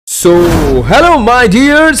So hello my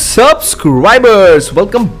dear subscribers,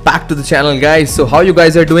 welcome back to the channel guys. So how you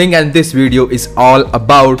guys are doing, and this video is all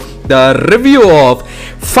about the review of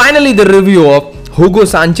Hugo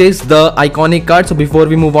Sanchez, the iconic card. So before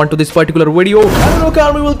we move on to this particular video, hello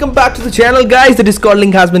Army, welcome back to the channel guys. The Discord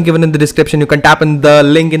link has been given in the description. You can tap in the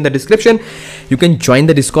link in the description. You can join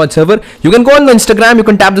the Discord server. You can go on the Instagram, you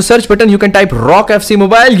can tap the search button, you can type Rock FC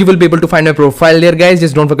Mobile. You will be able to find my profile there guys.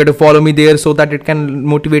 Just don't forget to follow me there so that it can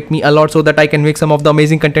motivate me a lot, so that I can make some of the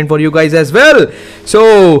amazing content for you guys as well.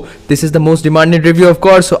 So this is the most demanded review, of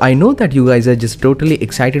course. So I know that you guys are just totally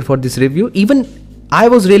excited for this review. Even I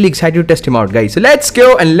was really excited to test him out guys. So let's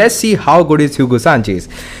go and let's see how good is Hugo Sanchez.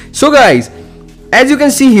 So guys, as you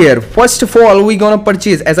can see here, first of all we gonna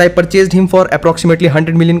purchase, as I purchased him for approximately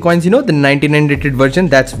 100 million coins, you know, the 99 rated version.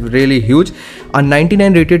 That's really huge. A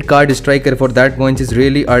 99 rated card striker for that coins is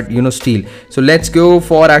really steal. So let's go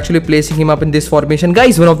for actually placing him up in this formation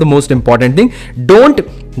guys. One of the most important thing, don't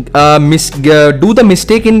do the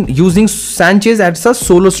mistake in using Sanchez as a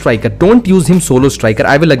solo striker. Don't use him solo striker.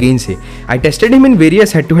 I will again say, I tested him in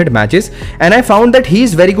various head-to-head matches and I found that he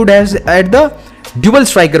is very good at the dual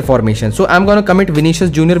striker formation. So I'm gonna commit Vinicius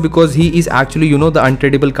Jr. because he is actually, you know, the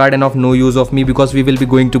untradeable card and of no use of me, because we will be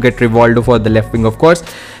going to get Rivaldo for the left wing, of course.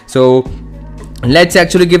 So let's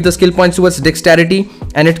actually give the skill points towards dexterity,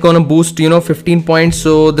 and it's gonna boost, you know, 15 points.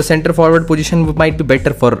 So the center forward position might be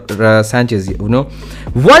better for Sanchez, you know.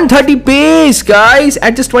 130 pace guys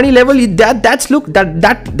at just 20 level.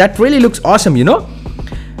 That really looks awesome, you know.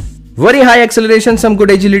 Very high acceleration, some good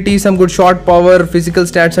agility, some good shot power. Physical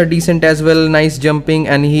stats are decent as well. Nice jumping,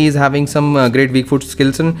 and he is having some great weak foot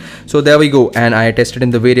skills. So there we go. And I tested in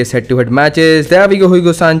the various head-to-head matches. There we go,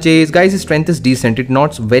 Hugo Sanchez. Guys, his strength is decent. It's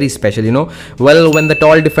not very special, you know. Well, when the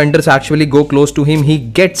tall defenders actually go close to him, he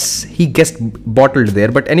gets bottled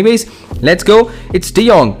there. But anyways, let's go. It's De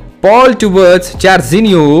Jong. Ball towards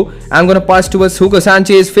Jarzinho. I'm gonna pass towards Hugo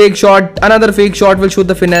Sanchez. Fake shot. Another fake shot will shoot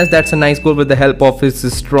the finesse. That's a nice goal with the help of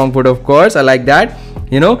his strong foot, of course. I like that,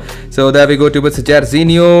 you know. So there we go towards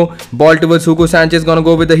Jarzinho. Ball towards Hugo Sanchez. Gonna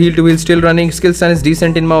go with the heel to heel. Still running. Skill stun is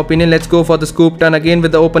decent in my opinion. Let's go for the scoop turn again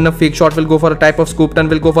with the open up fake shot. We'll go for a type of scoop turn.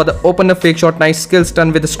 We'll go for the open up fake shot. Nice skill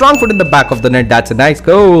stun with a strong foot in the back of the net. That's a nice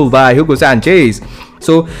goal by Hugo Sanchez.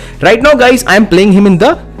 So right now guys, I'm playing him in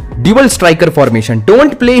the dual striker formation.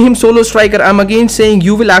 Don't play him solo striker. I'm again saying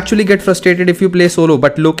you will actually get frustrated if you play solo,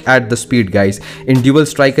 but look at the speed guys. In dual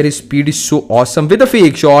striker, his speed is so awesome. With a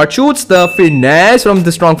fake shot, shoots the finesse from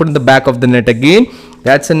the strong foot in the back of the net again.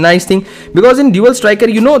 That's a nice thing, because in dual striker,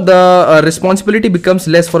 you know, the responsibility becomes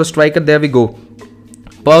less for a striker. There we go.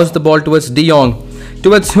 Pass the ball towards De Jong.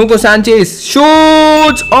 Towards Hugo Sanchez.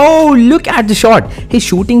 Shoots! Oh, look at the shot. His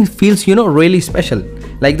shooting feels, you know, really special.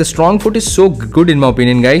 Like, the strong foot is so good in my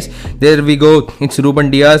opinion guys. There we go. It's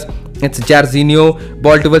Ruben Diaz. It's Jarzinho.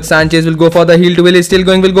 Ball towards Sanchez. Will go for the heel to heel. Is still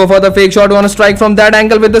going. Will go for the fake shot. Want to strike from that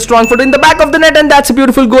angle with the strong foot in the back of the net. And that's a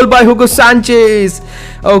beautiful goal by Hugo Sanchez.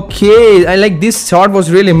 Okay. I like this shot.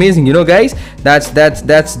 Was really amazing. You know guys. That's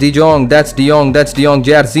De Jong. That's De Jong. That's De Jong.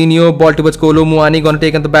 Jarzinho. Ball towards Kolo Muani. Gonna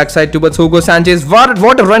take on the backside towards Hugo Sanchez.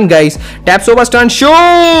 What a run guys. Taps over stun.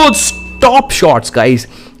 Shoots. Top shots guys.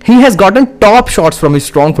 He has gotten top shots from his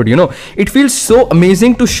strong foot, you know. It feels so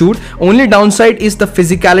amazing to shoot. Only downside is the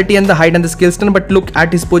physicality and the height and the skill stun, but look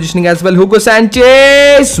at his positioning as well. Hugo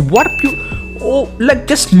Sanchez, what like,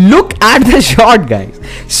 just look at the shot guys.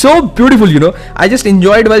 So beautiful, you know. I just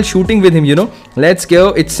enjoyed while shooting with him, you know. Let's go.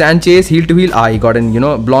 It's Sanchez, heel to heel. He got in, you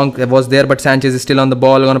know. Blanc was there, but Sanchez is still on the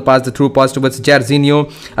ball. Gonna pass the through pass towards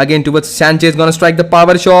Jarzinho. Again towards Sanchez. Gonna strike the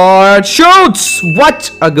power shot. Shoots!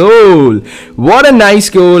 What a goal! What a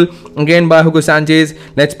nice goal. Again by Hugo Sanchez.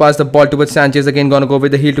 Let's pass the ball towards Sanchez. Again gonna go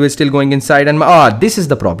with the heel to heel. Still going inside. And this is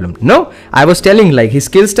the problem. No, I was telling, like, his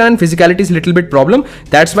skill stun, physicality is a little bit problem.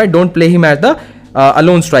 That's why don't play him as the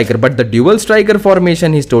alone striker, but the dual striker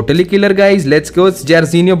formation is totally killer guys. Let's go. It's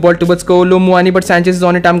Jarzinho. Ball towards Kolo Muani, but Sanchez is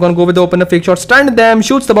on it. I'm gonna go with the open fake shot. Stunned them.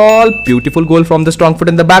 Shoots the ball. Beautiful goal from the strong foot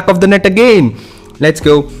in the back of the net again. Let's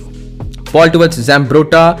go. Ball towards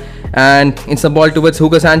Zambrota, and it's a ball towards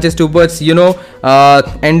Hugo Sanchez towards, you know,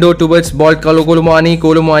 Endo towards ball Kolo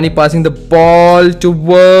Muani passing the ball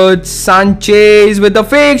towards Sanchez with the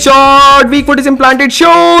fake shot. Weak foot is implanted.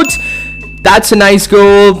 Shoots. That's a nice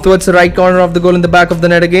goal towards the right corner of the goal in the back of the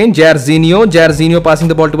net again. Jairzinho passing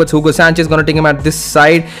the ball towards Hugo Sanchez. Gonna take him at this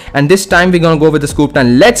side. And this time we're gonna go with the scoop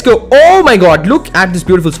turn. Let's go. Oh my god. Look at this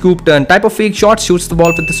beautiful scoop turn. Type of fake shot. Shoots the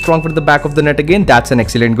ball with the strong foot at the back of the net again. That's an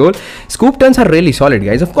excellent goal. Scoop turns are really solid,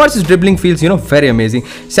 guys. Of course, his dribbling feels, very amazing.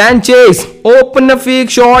 Sanchez. Open a fake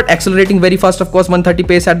shot. Accelerating very fast, of course. 130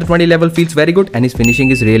 pace at the 20 level feels very good. And his finishing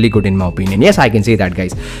is really good in my opinion. Yes, I can say that,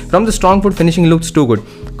 guys. From the strong foot, finishing looks too good.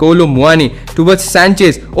 Kolo Muani towards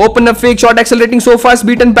Sanchez. Open a fake shot, accelerating so fast.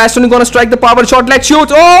 Beaten Bastoni gonna strike the power shot. Let's shoot.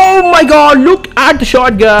 Oh my god, look at the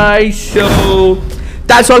shot, guys. So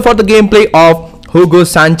that's all for the gameplay of Hugo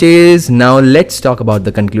Sanchez. Now let's talk about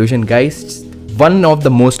the conclusion, guys. One of the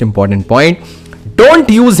most important point. Don't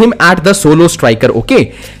use him at the solo striker,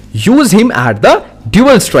 okay? Use him at the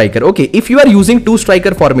dual striker. Okay, if you are using two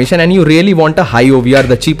striker formation and you really want a high OVR,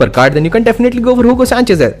 the cheaper card, then you can definitely go for Hugo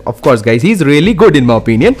Sanchez. Of course, guys, he's really good in my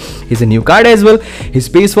opinion. He's a new card as well. His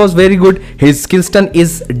pace was very good. His skill stun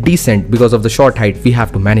is decent because of the short height. We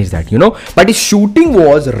have to manage that, but his shooting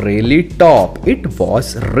was really top. It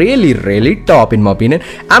was really top in my opinion.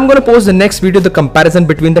 I'm gonna post the next video, the comparison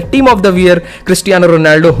between the team of the year, Cristiano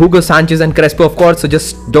Ronaldo, Hugo Sanchez and Crespo, of course. So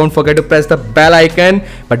just don't forget to press the bell icon,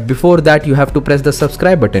 but before that you have to press the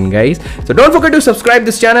subscribe button, guys. So don't forget to subscribe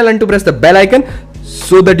this channel and to press the bell icon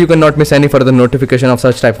so that you cannot miss any further notification of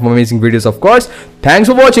such type of amazing videos, of course. Thanks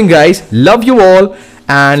for watching, guys. Love you all,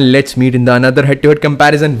 and let's meet in the another head-to-head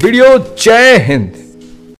comparison video. Jai Hind.